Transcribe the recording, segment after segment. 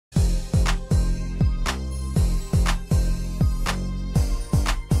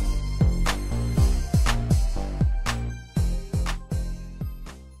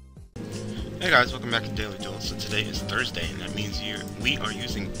guys, welcome back to Daily Duels. So today is Thursday, and that means we are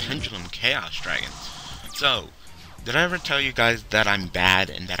using Pendulum Chaos Dragon. So, did I ever tell you guys that I'm bad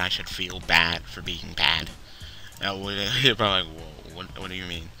and that I should feel bad for being bad? Now, you're probably like, whoa, what do you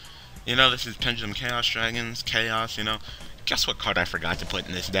mean? You know, this is Pendulum Chaos Dragons, Chaos, you know. Guess what card I forgot to put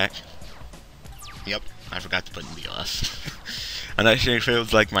in this deck? Yep, I forgot to put in BLS. I'm not sure if it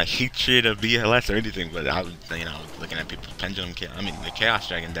was like my hatred of BLS or anything, but I was, you know, looking at people's Pendulum, the Chaos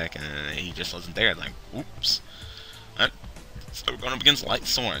Dragon deck, and he just wasn't there. Like, oops. So we're going up against Light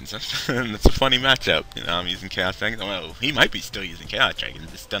Sworns. That's a funny matchup. You know, I'm using Chaos Dragons. Well, he might be still using Chaos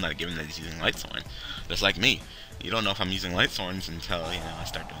Dragons. It's still not given that he's using Light Sworn. Just like me. You don't know if I'm using Light Sworns until, you know, I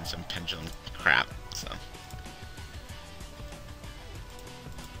start doing some Pendulum crap. So.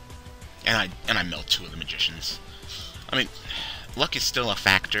 And I mill 2 of the Magicians. I mean, luck is still a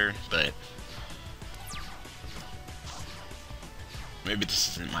factor, but maybe this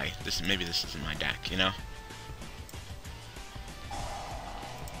isn't my deck, you know?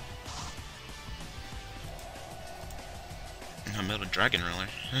 I milled a Dragon Ruler.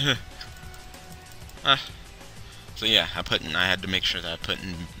 So yeah, I had to make sure that I put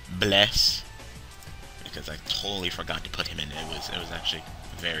in Bless, because I totally forgot to put him in. It was actually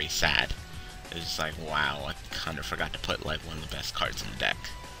very sad. It was just like, wow, I kind of forgot to put like one of the best cards in the deck.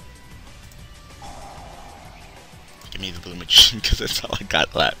 Give me the Blue Magician, because that's all I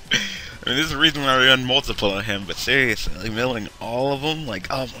got left. I mean, this is the reason why we run multiple of him, but seriously, like, milling all of them, like,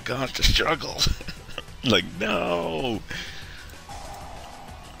 oh my gosh, the struggle. Like, no.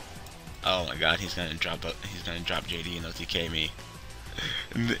 Oh my god, he's gonna drop JD and OTK me.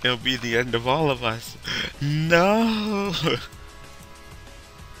 And it'll be the end of all of us. No.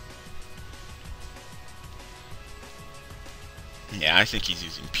 Yeah, I think he's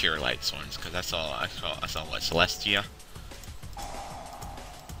using pure Light Sworns, because I saw what, Celestia?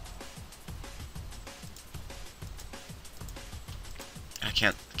 I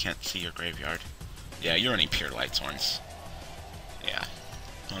can't see your graveyard. Yeah, you're running pure Light Sworns. Yeah.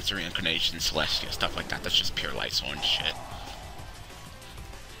 Monster Reincarnation, Celestia, stuff like that, that's just pure Light Sworn shit.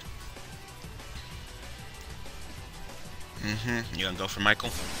 You gonna go for Michael?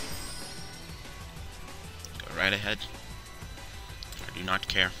 Go right ahead. I do not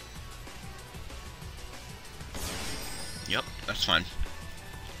care. Yep, that's fine.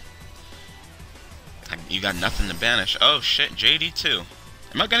 You got nothing to banish. Oh shit, JD too.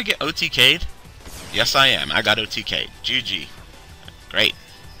 Am I gonna get OTK'd? Yes I am. I got OTK'd. GG. Great.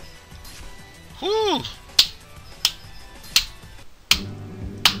 Whoo!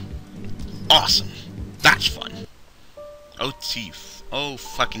 Awesome. That's fun. Oh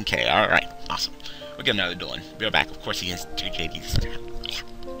fucking K. Alright, awesome. We'll get another dueling. Be right back. Of course, against 2 JDs.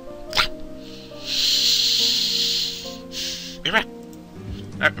 Be right back.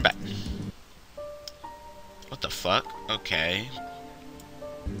 Alright, we're back. What the fuck? Okay.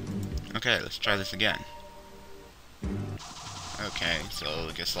 Okay, let's try this again. Okay, so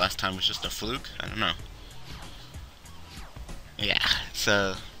I guess last time was just a fluke? I don't know. Yeah,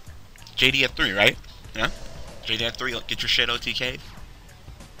 so JD at 3, right? Yeah? JD at 3, get your shit OTK'd?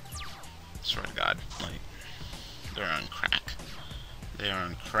 Swear to God, like, they're on crack. They are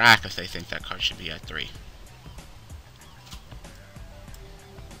on crack if they think that card should be at 3.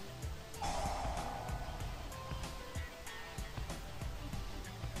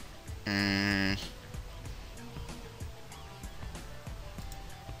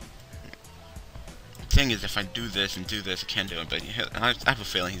 Thing is, if I do this and do this, I can't do it, but I have a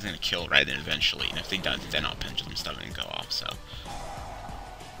feeling he's gonna kill Raiden eventually, and if he does, then I'll Pendulum stuff and go off, so.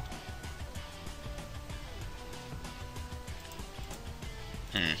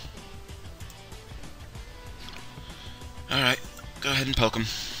 Alright, go ahead and poke him.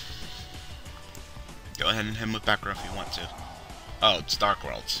 Go ahead and hit him with back row if you want to. Oh, it's Dark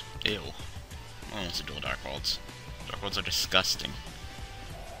Worlds. Ew. No one wants to duel Dark Worlds. Dark Worlds are disgusting.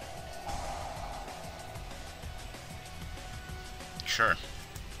 Sure.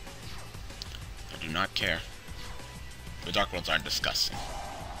 I do not care. The Dark Worlds aren't disgusting.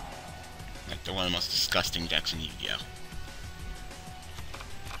 Like, they're one of the most disgusting decks in Yu-Gi-Oh!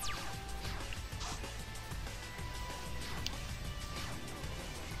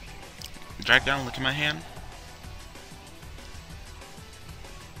 Drag down, look at my hand.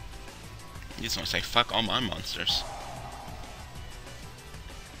 You just want to say, fuck all my monsters.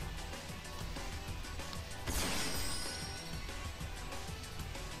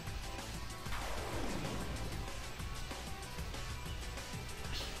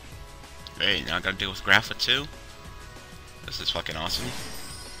 Great, now I gotta deal with Grapha too? This is fucking awesome.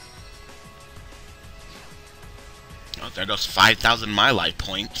 Oh, there goes 5,000 my life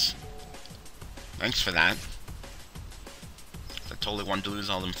points. Thanks for that. I totally wanted to lose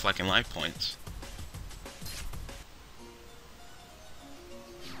all them fucking life points.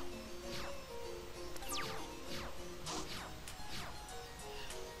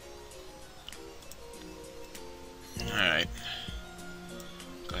 Alright.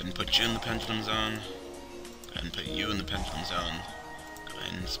 Go ahead and put you in the pendulum zone. Go ahead and put you in the pendulum zone. Go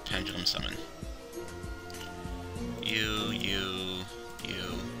ahead and pendulum summon. You.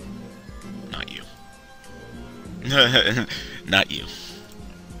 Not you. Not you.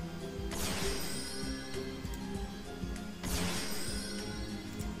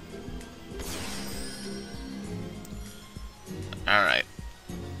 Alright.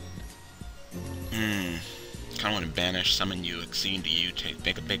 Kinda wanna banish, summon you, exceed to you,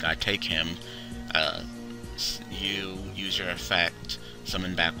 make a big guy, take him. You use your effect,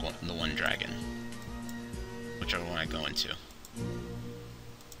 summon back the one dragon. Whichever one I go into.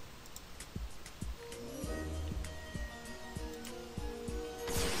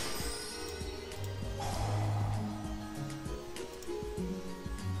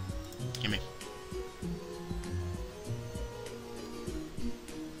 Gimme.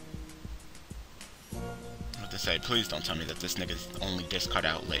 What to say, please don't tell me that this nigga's only discard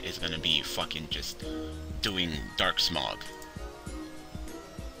outlet is gonna be fucking just doing Dark Smog.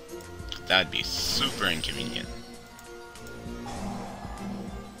 That'd be super inconvenient.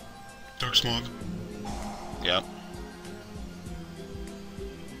 Dark Smog. Yep.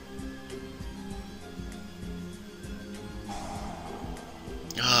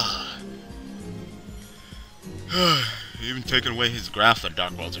 Even taking away his graph, the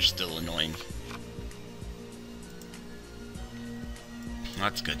Dark Worlds are still annoying.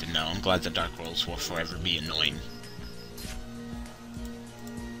 That's good to know. I'm glad the Dark Worlds will forever be annoying.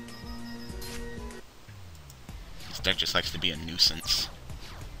 This deck just likes to be a nuisance.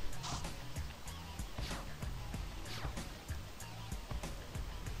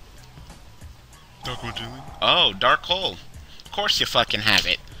 Dark World dueling? Oh, Dark Hole. Of course you fucking have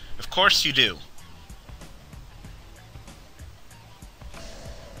it. Of course you do.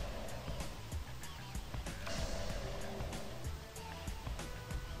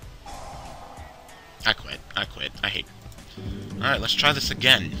 I quit. I hate. Alright, let's try this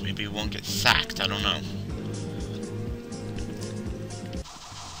again. Maybe we won't get sacked. I don't know.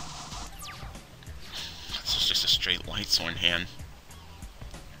 This is just a straight Lightsworn hand.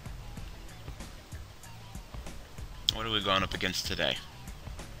 What are we going up against today?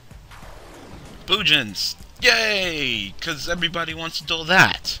 Boojins! Yay! Because everybody wants to duel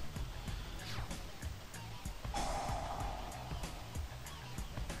that.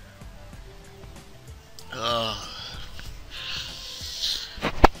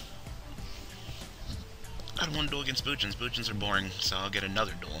 I don't want to duel against Boojins. Boojins are boring, so I'll get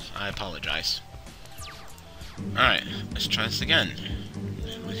another duel. I apologize. Alright, let's try this again.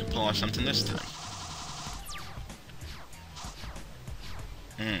 Maybe we can pull off something this time.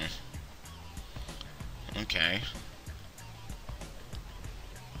 Okay.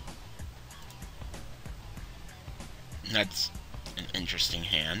 That's an interesting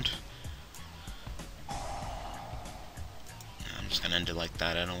hand. I'm just gonna end it like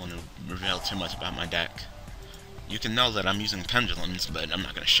that. I don't want to reveal too much about my deck. You can know that I'm using pendulums, but I'm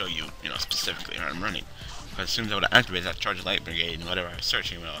not gonna show you, specifically how I'm running. Because as soon as I would activate that Charge Light Brigade and whatever I was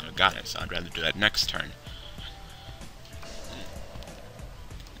searching, I would have got it. So I'd rather do that next turn.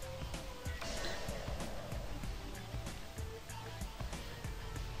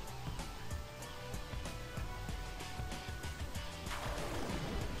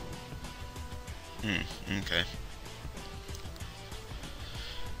 Okay.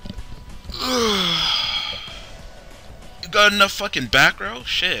 You got enough fucking back row?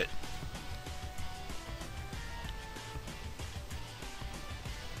 Shit.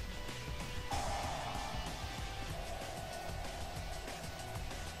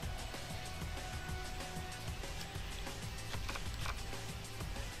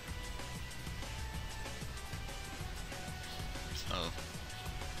 So,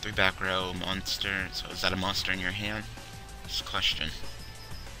 3 back row, monster. So is that a monster in your hand? That's the question.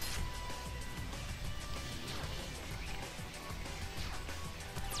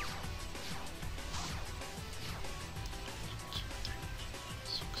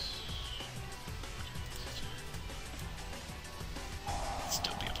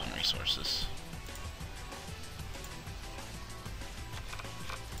 Still be up on resources.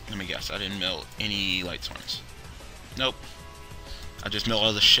 Let me guess, I didn't mill any Lightsworns. Nope. I just mill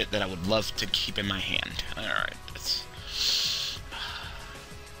all the shit that I would love to keep in my hand. Alright, that's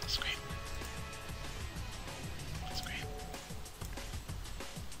great. That's great.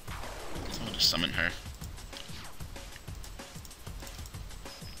 So I'll just summon her.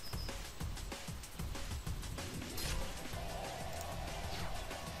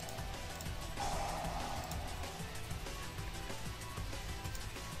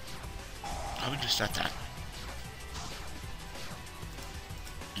 How would you set that?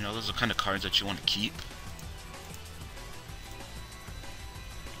 You know, those are the kind of cards that you want to keep.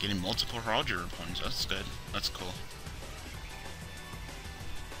 Getting multiple Heraldic points, that's good. That's cool.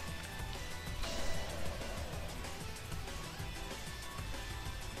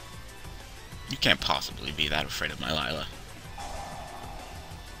 You can't possibly be that afraid of my Lila.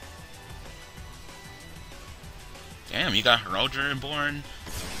 Damn, you got Heraldic Reborn,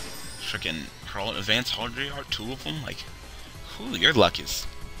 frickin' Advanced Heraldic Art, 2 of them? Like, whew, your luck is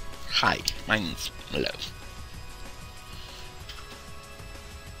high. Mine's low.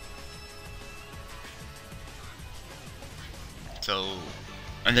 So,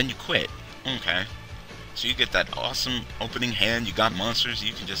 and then you quit. Okay. So you get that awesome opening hand, you got monsters,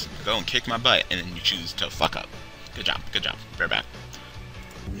 you can just go and kick my butt, and then you choose to fuck up. Good job, good job. We're back.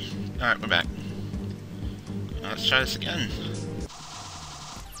 Alright, we're back. Let's try this again.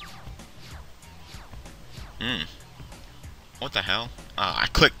 What the hell? I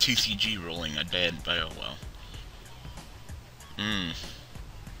clicked TCG rolling, I did, but oh well.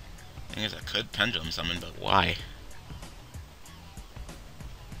 Thing is, I could Pendulum summon, but why?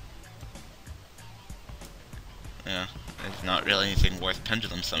 Yeah, there's not really anything worth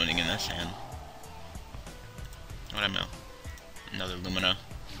Pendulum summoning in this hand. What I know? Another Lumina.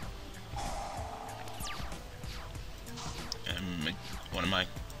 And one of my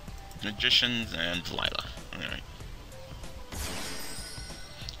Magicians and Lila. Alright.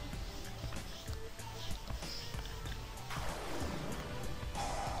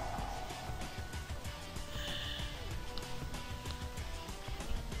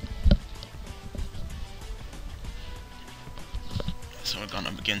 So we're going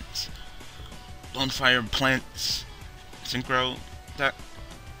up against Bonefire Plants, Synchro, that.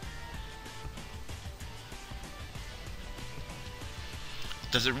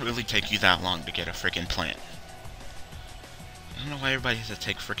 Does it really take you that long to get a freaking plant? I don't know why everybody has to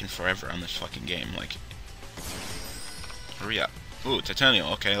take freaking forever on this fucking game, like. Hurry up. Ooh, Titanium,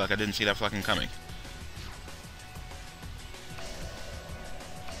 okay, like I didn't see that fucking coming.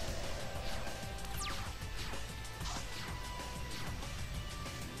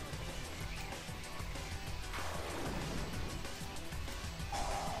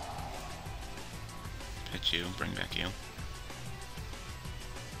 Hit you, bring back you.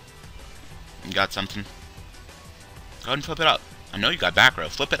 You got something? Go ahead and flip it up. I know you got back row.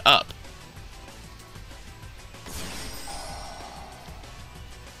 Flip it up.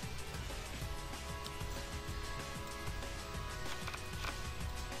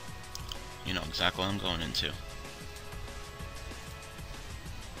 You know exactly what I'm going into.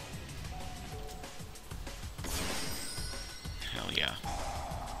 Hell yeah.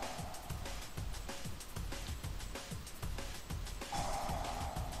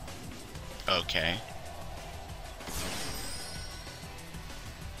 Okay.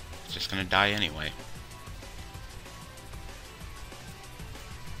 It's just gonna die anyway.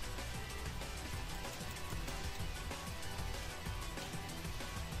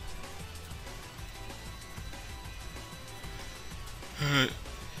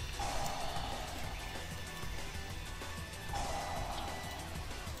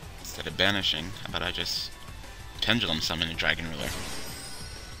 Instead of banishing, how about I just Pendulum summon a Dragon Ruler?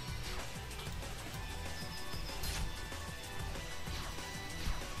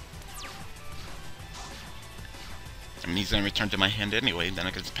 I mean, he's gonna return to my hand anyway, then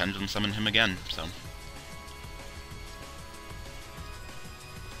I can just Pendulum summon him again, so.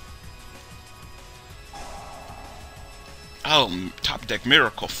 Oh, top deck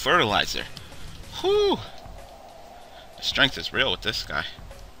Miracle Fertilizer. Whew! The strength is real with this guy.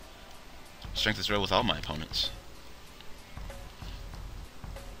 Strength is real with all my opponents.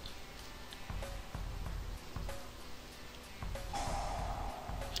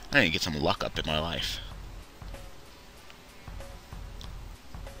 I need to get some luck up in my life.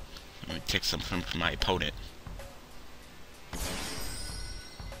 Let me take some from my opponent.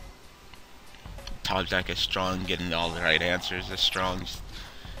 Top deck is strong, getting all the right answers is strong.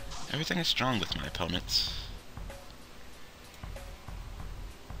 Everything is strong with my opponents.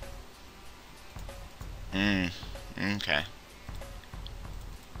 Okay.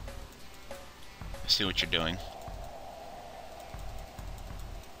 I see what you're doing.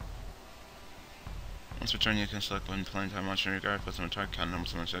 Once return, you can select one playing time monster in your guard, put some target count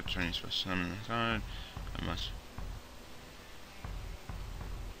numbers on the set, turn you supposed to summon the card. I must.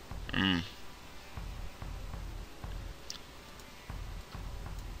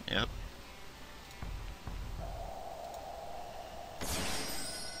 Yep.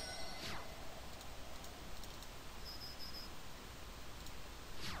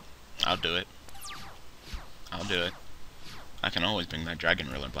 I'll do it. I'll do it. I can always bring that dragon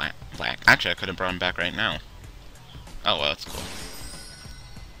ruler back. Actually, I could have brought him back right now. Oh well, that's cool.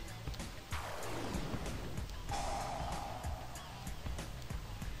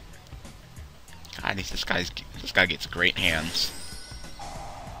 God, this guy gets great hands.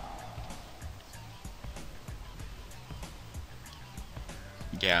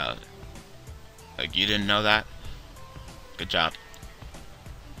 Yeah. Like, you didn't know that? Good job.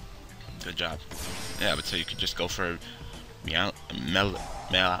 Good job. Yeah, but so you could just go for I don't know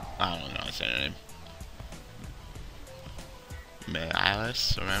how to say her name.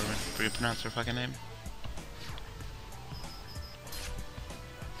 Alice, or whatever you pronounce her fucking name.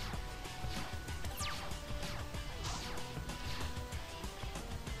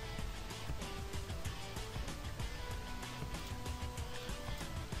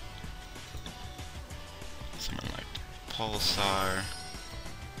 Someone like Pulsar.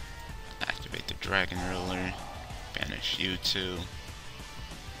 Activate the Dragon Ruler. Banish you two.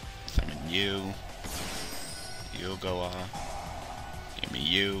 Summon you. You'll go off. Give me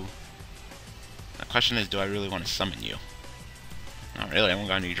you. The question is, do I really want to summon you? Not really, I won't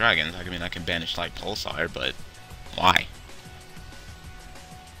got any dragons. I mean, I can banish like Pulsar, but why?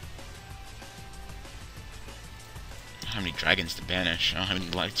 I don't have any dragons to banish. I don't have any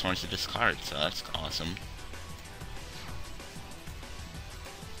light sworns to discard, so that's awesome.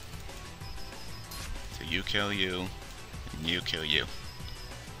 So you kill you, and you kill you.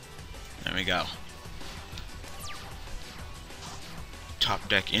 There we go. Top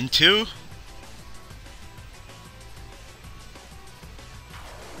deck into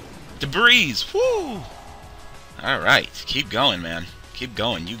debris. Woo! Alright, keep going, man. Keep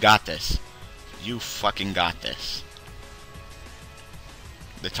going. You got this. You fucking got this.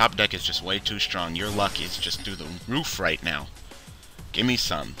 The top deck is just way too strong. Your luck is just through the roof right now. Give me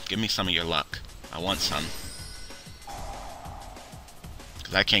some. Give me some of your luck. I want some.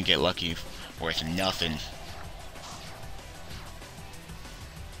 Because I can't get lucky worth nothing.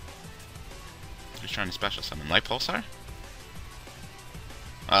 Who's trying to special summon? Light Pulsar?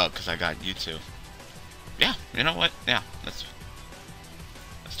 Oh, because I got you two. Yeah, you know what? Yeah, that's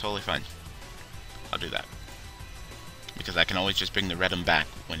totally fine. I'll do that. Because I can always just bring the Redum back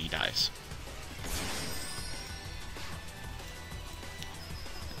when he dies.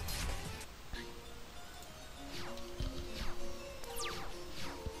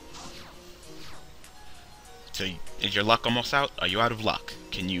 So, is your luck almost out? Are you out of luck?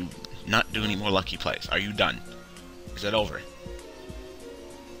 Can you not do any more lucky plays? Are you done? Is it over?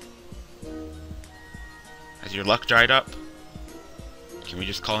 Has your luck dried up? Can we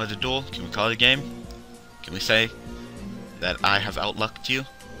just call it a duel? Can we call it a game? Can we say that I have outlucked you,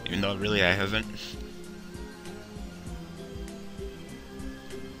 even though really I haven't?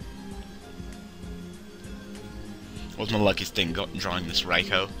 What's my luckiest thing? Drawing this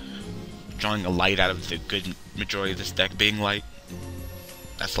Raikou? Drawing a light out of the good majority of this deck being light?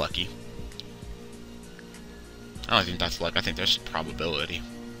 That's lucky. I don't think that's luck. I think there's probability.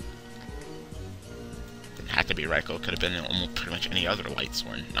 Didn't have to be Raikou. Could have been almost pretty much any other light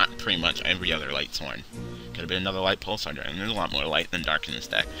sworn. Not pretty much every other light sworn. Could have been another light Pulsar Dragon. There's a lot more light than dark in this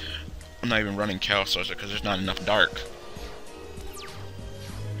deck. I'm not even running Chaos Sorcerer because there's not enough dark.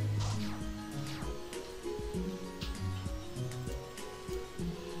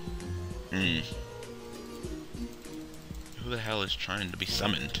 Who the hell is trying to be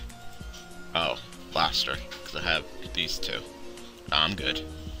summoned? Oh, Blaster, because I have these two. No, I'm good.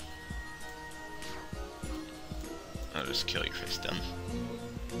 I'll just kill you first then.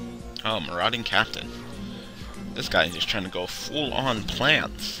 Oh, Marauding Captain. This guy is just trying to go full-on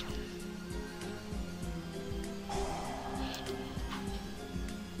plants.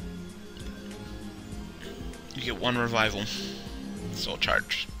 You get one revival. Soul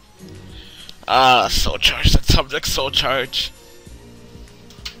Charge. Ah, Soul Charge. That subject Soul Charge.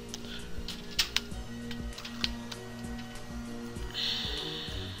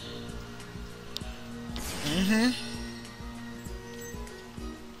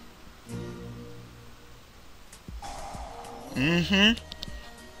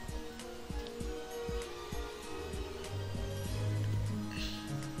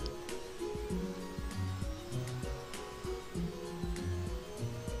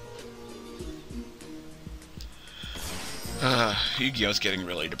 Yu-Gi-Oh's getting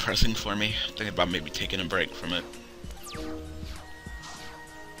really depressing for me. I'm thinking about maybe taking a break from it.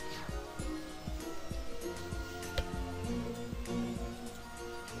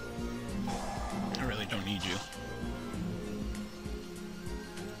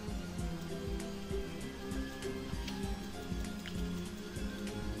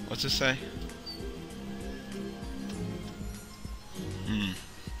 What's it say?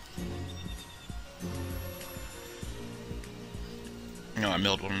 No, I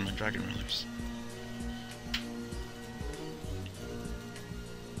milled one of my dragon rulers.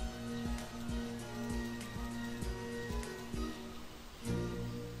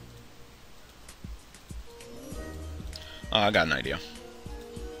 Oh, I got an idea.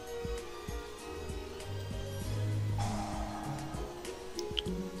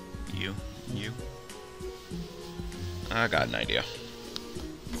 You. I got an idea.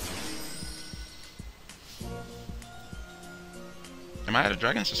 Am I out of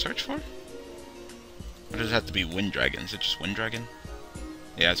dragons to search for? Or does it have to be wind dragons? Is it just wind dragon?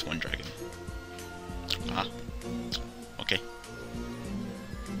 Yeah, it's wind dragon. Ah. Okay.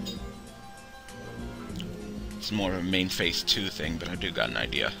 It's more of a main phase 2 thing, but I do got an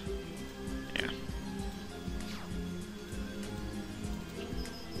idea. Yeah.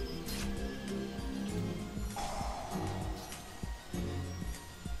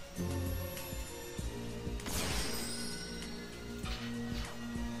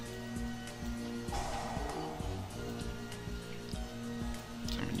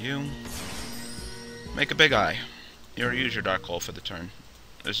 Summon you. Make a big eye. You already used your dark hole for the turn.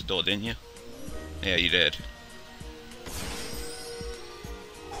 There's a duel, didn't you? Yeah, you did.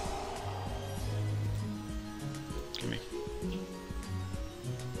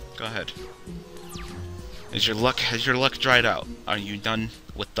 Go ahead. Has your luck dried out? Are you done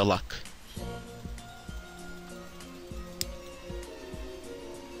with the luck?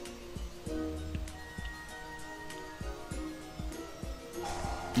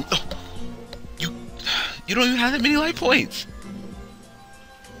 Oh, you don't even have that many life points.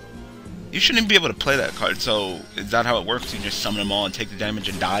 You shouldn't be able to play that card. So is that how it works? You just summon them all and take the damage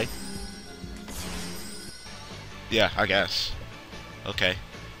and die? Yeah, I guess. Okay.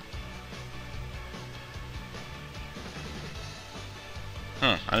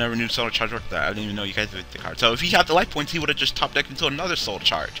 Huh, I never knew Soul Charge worked that. I didn't even know you guys did the card. So if he had the life points, he would have just top decked into another Soul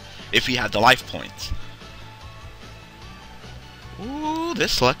Charge. If he had the life points. Ooh,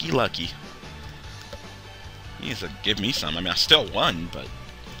 this lucky. He needs to give me some. I mean, I still won, but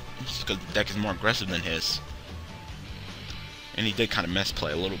just because the deck is more aggressive than his. And he did kind of mess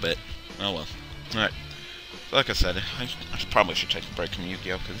play a little bit. Oh well. Alright. Like I said, I probably should take a break from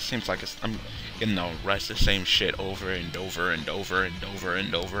Yu-Gi-Oh! Because it seems like I'm getting the rest of the same shit over and over,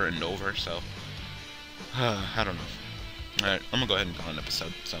 so... I don't know. Alright, I'm gonna go ahead and call an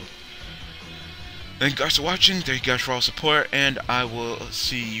episode, so... Thank you guys for watching, thank you guys for all support, and I will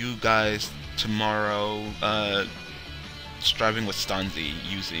see you guys tomorrow, striving with Stanzi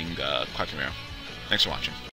using Koa'Ki. Thanks for watching.